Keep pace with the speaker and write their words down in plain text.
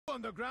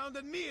On the ground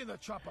and me in the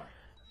chopper.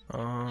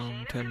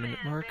 10-minute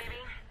mark.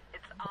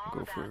 I'll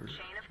go for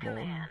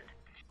more.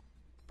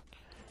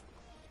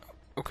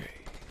 Okay.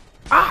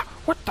 Ah!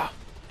 What the?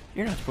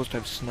 You're not supposed to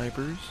have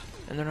snipers,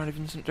 and they're not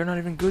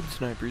even good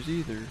snipers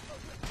either.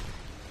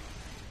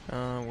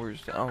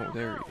 Where's the? Oh,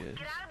 there he is.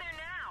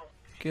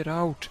 Get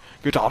out!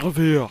 Get out of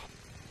here!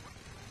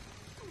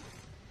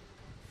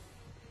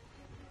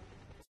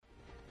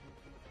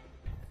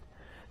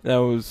 That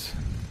was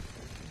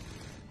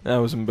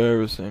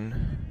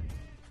embarrassing.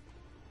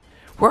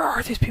 Where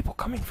are these people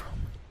coming from?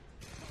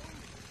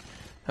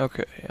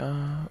 Okay,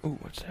 ooh,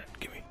 what's that?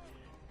 Gimme.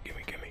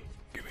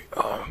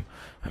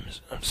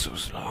 I'm so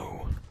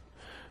slow.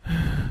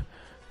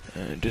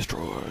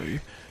 Destroy.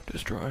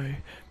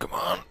 Come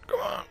on.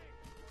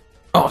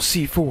 Oh,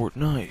 C4,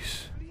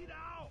 nice.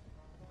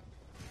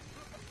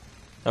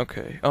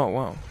 Okay, oh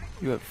wow,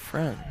 you have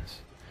friends.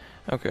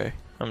 Okay,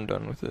 I'm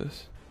done with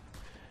this.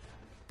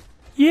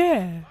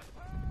 Yeah!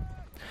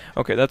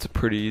 Okay, that's a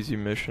pretty easy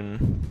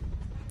mission.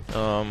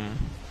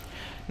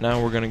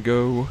 Now we're gonna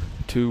go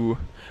to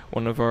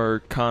one of our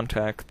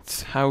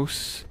contacts'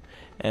 house,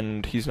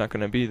 and he's not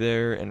gonna be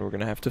there, and we're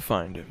gonna have to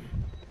find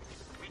him.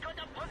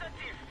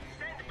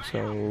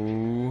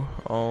 So,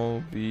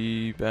 I'll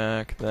be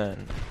back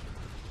then.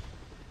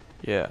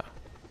 Yeah.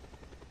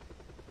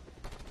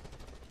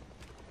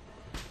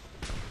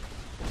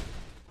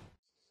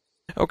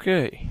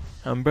 Okay,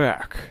 I'm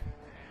back.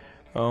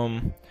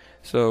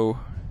 So,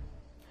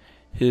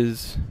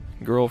 his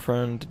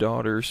girlfriend,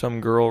 daughter, some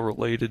girl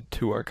related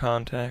to our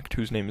contact,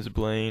 whose name is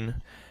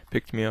Blaine,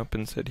 picked me up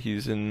and said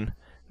he's in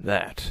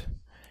that.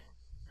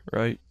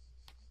 Right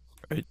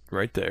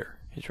there.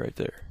 He's right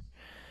there.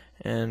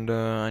 And,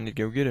 I need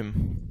to go get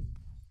him.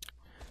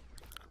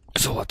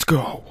 So let's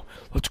go!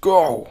 There's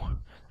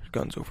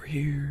guns over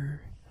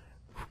here.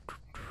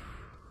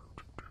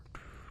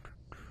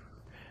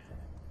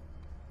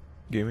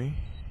 Gimme.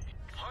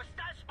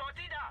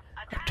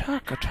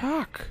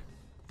 Attack!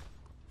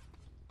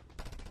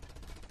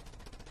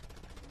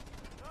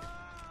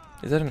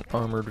 Is that an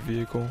armored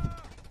vehicle?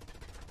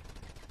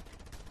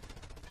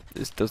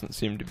 This doesn't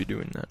seem to be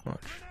doing that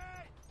much.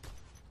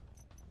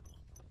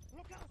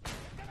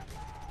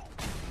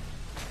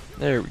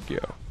 There we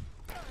go.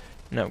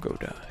 Now go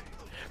die.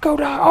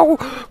 Oh!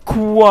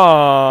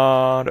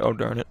 Quad! Oh,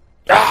 darn it.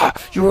 Ah!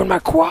 You ruined my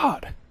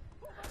quad!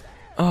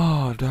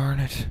 Oh, darn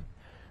it.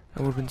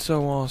 That would have been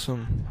so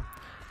awesome.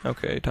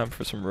 Okay, time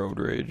for some road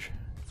rage.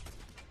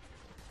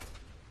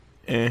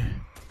 Death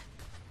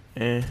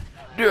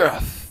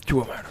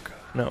to America.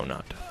 No,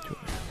 not death to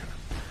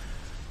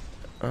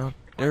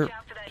America.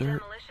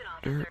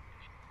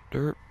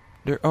 Dirt.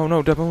 Oh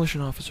no, demolition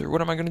officer.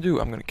 What am I gonna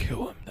do? I'm gonna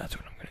kill him. That's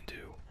what I'm gonna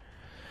do.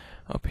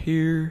 Up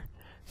here.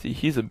 See,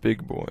 he's a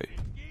big boy.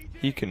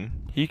 He can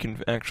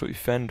actually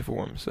fend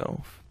for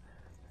himself.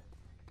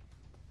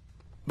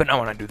 But not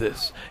when I do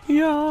this.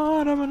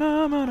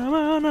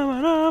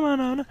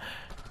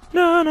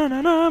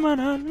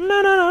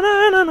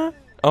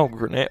 Oh,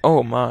 grenade.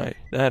 Oh my.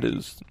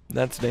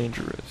 That's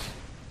dangerous.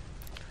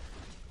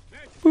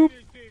 Boop.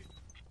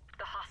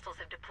 The hostiles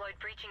have deployed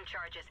breaching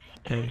charges.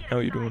 Hey, how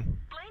you doing?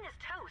 Blaine is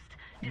toast.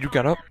 You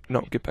got up?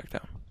 No, get back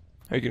down.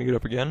 Are you gonna get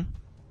up again?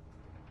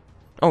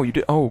 Oh, you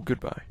did. Oh,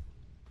 goodbye.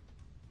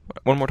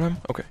 One more time?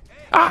 Okay.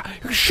 Ah!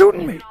 You're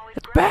shooting me!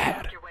 That's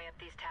bad!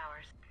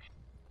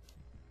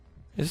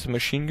 Is this a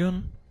machine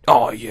gun?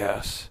 Oh,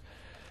 yes.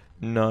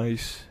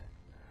 Nice.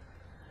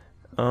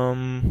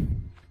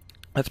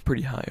 That's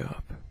pretty high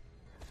up.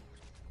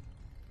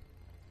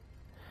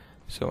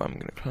 So I'm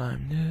gonna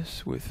climb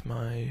this with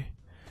my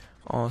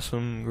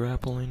awesome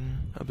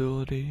grappling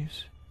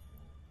abilities.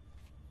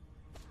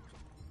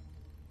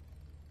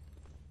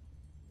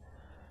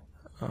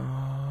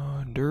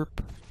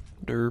 Derp.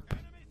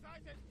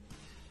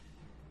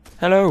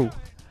 Hello!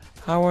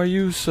 How are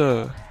you,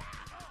 sir?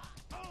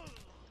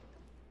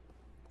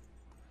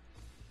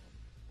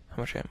 How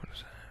much ammo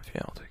does that have?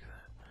 Yeah, I'll take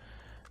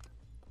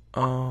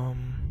that.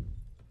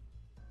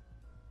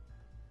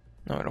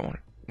 No, I don't want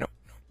it. No.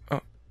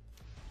 Oh.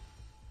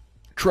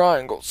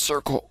 Triangle,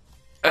 circle,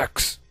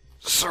 X,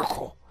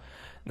 circle.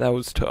 That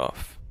was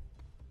tough.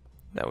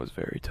 That was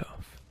very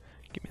tough.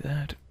 Give me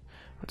that.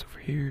 What's over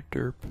here?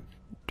 Derp.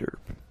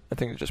 I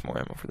think there's just more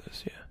ammo for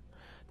this, yeah.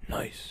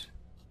 Nice.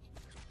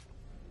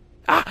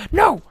 Ah,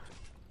 no!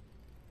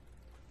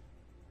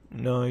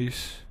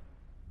 Nice.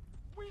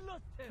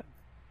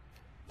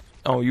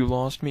 Oh, you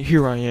lost me?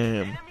 Here I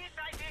am.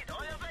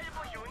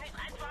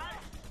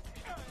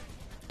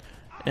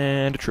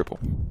 And a triple.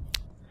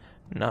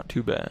 Not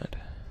too bad.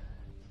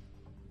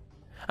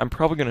 I'm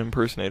probably going to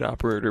impersonate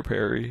Operator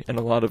Perry and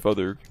a lot of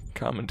other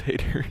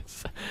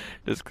commentators.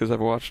 Just because I've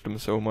watched them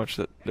so much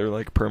that they're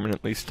like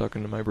permanently stuck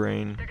into my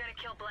brain.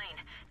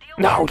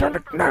 No,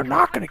 they're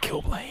not going to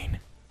kill Blaine.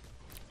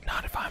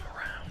 Not if I'm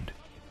around.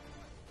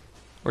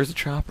 Where's the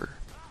chopper?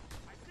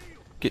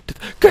 Get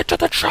to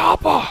the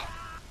chopper!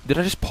 Did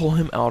I just pull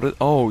him out of...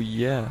 Oh,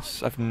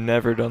 yes. I've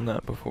never done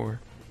that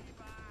before.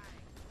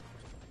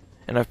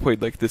 And I've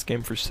played, like, this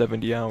game for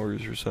 70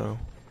 hours or so.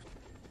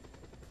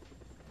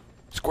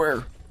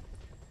 Square.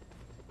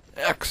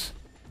 X.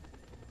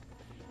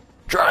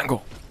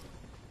 Triangle.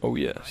 Oh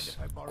yes.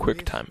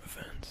 Quick time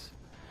events.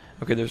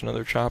 Okay, there's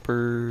another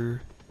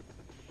chopper.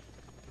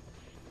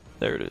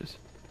 There it is.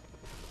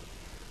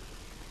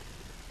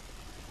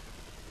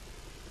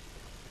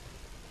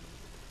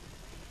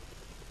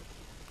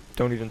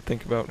 Don't even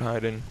think about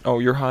hiding. Oh,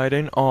 you're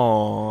hiding?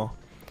 Aww.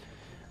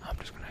 I'm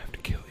just gonna have to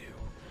kill you.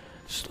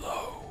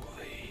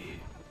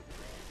 Slowly.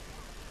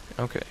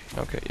 Okay,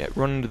 yeah,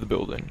 run into the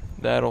building.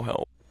 That'll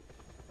help.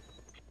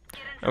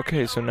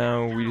 Okay, so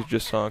now we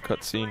just saw a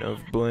cutscene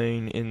of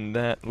Blaine in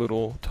that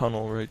little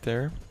tunnel right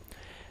there.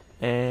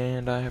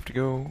 And I have to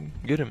go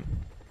get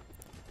him.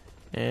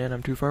 And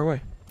I'm too far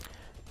away.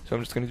 So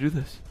I'm just gonna do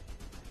this.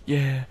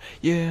 Yeah,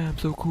 I'm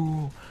so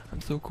cool.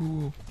 I'm so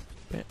cool.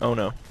 Oh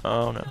no,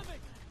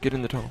 Get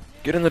in the tunnel.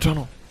 Get in the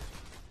tunnel!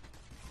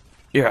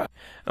 Yeah.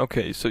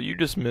 Okay, so you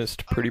just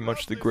missed pretty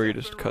much the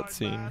greatest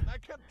cutscene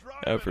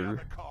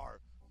ever.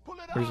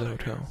 Where's the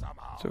hotel?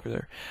 It's over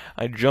there.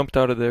 I jumped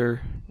out of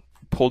there,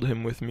 pulled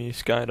him with me,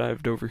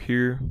 skydived over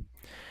here,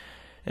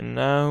 and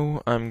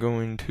now I'm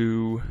going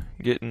to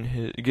get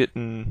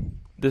in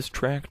this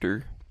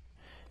tractor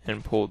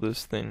and pull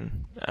this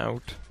thing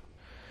out,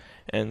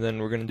 and then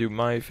we're gonna do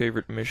my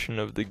favorite mission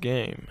of the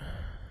game.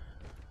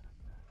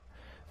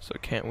 So I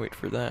can't wait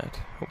for that.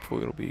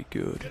 Hopefully it'll be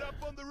good. Get up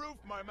on the roof,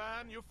 my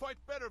man. You fight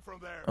better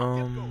from there.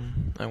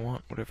 I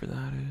want whatever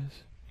that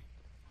is.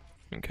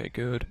 Okay,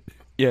 good.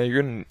 Yeah,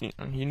 you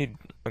need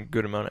a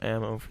good amount of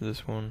ammo for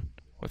this one.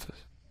 What's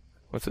this?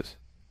 What's this?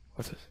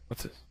 What's this?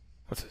 What's this?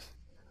 What's this?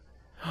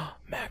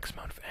 Max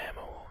amount of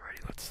ammo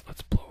already. Let's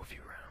blow a few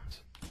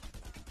rounds.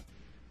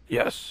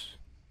 Yes.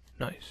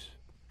 Nice.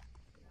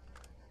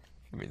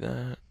 Give me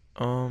that.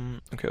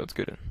 Okay, let's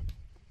get in.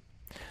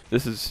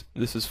 This is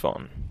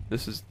fun.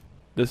 This is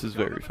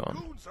very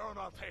fun.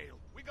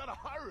 We gotta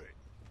hurry.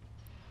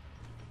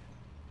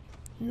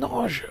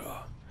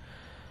 Nausea.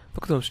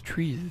 Look at those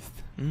trees.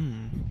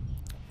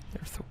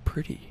 They're so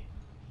pretty.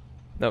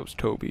 That was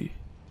Toby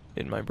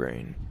in my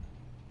brain.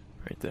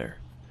 Right there.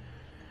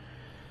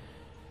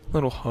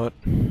 Little hut.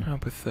 How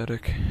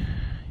pathetic.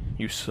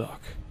 You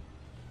suck.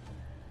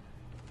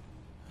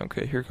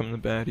 Okay, here come the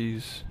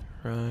baddies.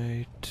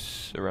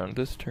 Right around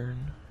this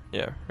turn.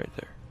 Yeah, right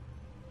there.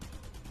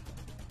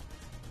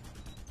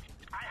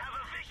 I have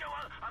a visual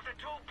of the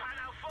two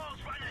Panau Falls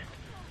runners.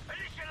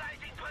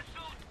 Initializing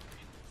pursuit.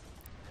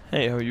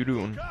 Hey, how you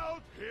doing? Look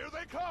out, here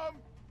they come.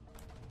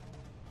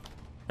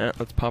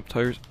 Let's pop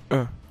tires.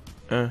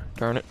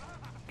 Darn it.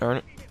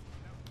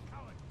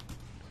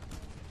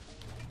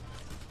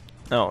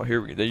 Oh,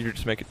 here we go. You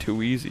just make it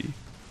too easy.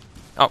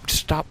 Oh,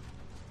 stop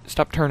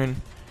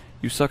turning.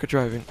 You suck at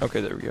driving. Okay,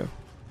 there we go.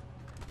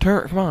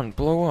 Come on,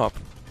 blow up.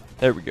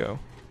 There we go.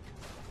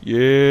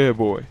 Yeah,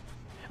 boy.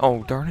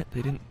 Oh, darn it,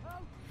 they didn't.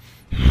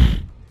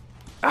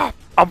 Ah,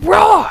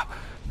 umbrella!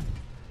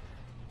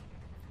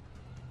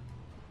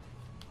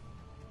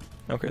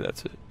 Okay,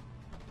 that's it.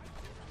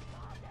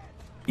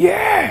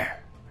 Yeah!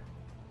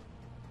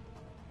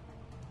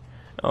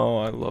 Oh,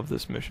 I love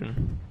this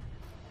mission.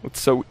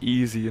 It's so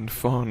easy and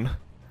fun.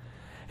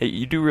 Hey,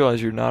 you do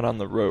realize you're not on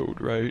the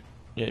road, right?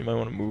 Yeah, you might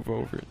want to move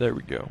over. There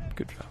we go.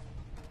 Good job.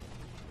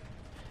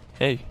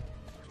 Hey.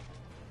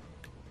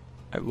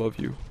 I love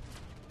you.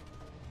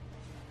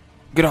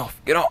 Get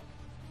off! Get off!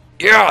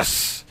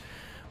 Yes!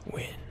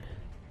 Win.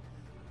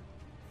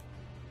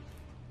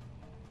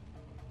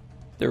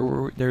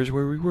 There's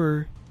where we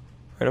were.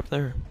 Right up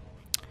there.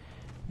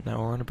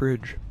 Now we're on a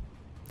bridge.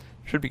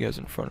 Should be guys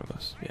in front of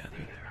us. Yeah,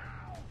 they're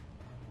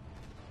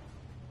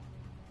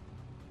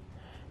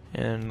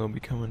there. And they'll be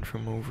coming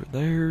from over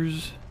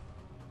theirs.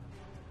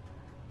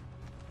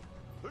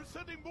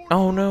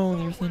 Oh no,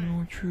 they're sending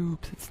more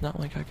troops. It's not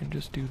like I can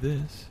just do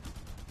this.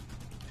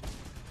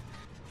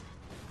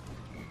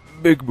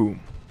 Big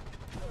boom.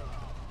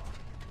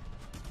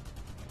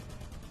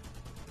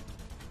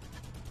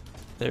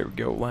 There we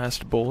go,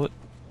 last bullet.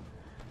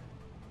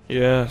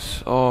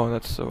 Yes, oh,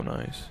 that's so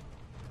nice.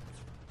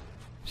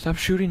 Stop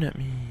shooting at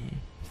me.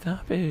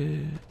 Stop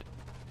it.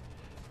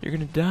 You're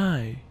gonna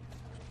die.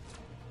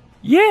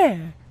 Yeah!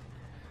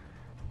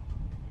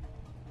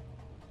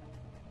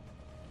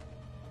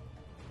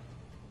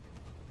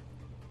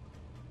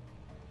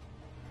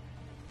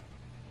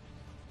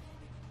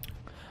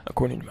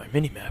 According to my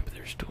minimap,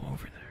 they're still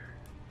over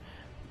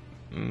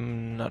there.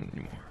 Not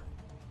anymore.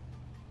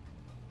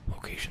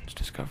 Locations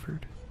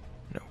discovered?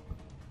 Nope.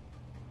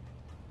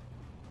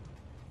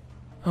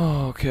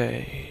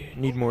 Okay,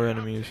 need more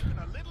enemies.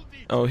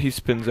 Oh, he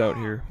spins out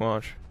here.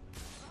 Watch.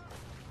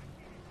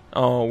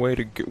 Oh, way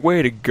to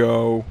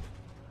go.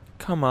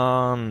 Come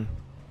on.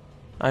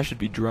 I should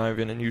be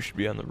driving and you should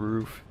be on the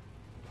roof.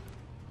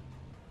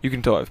 You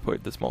can tell I've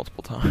played this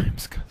multiple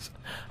times because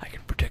I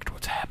can predict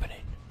what's happening.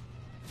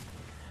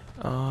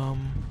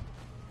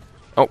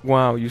 Oh,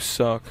 wow, you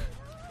suck.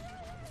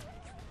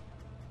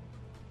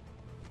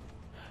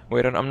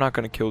 Wait, I'm not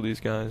gonna kill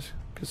these guys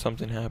because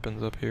something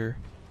happens up here.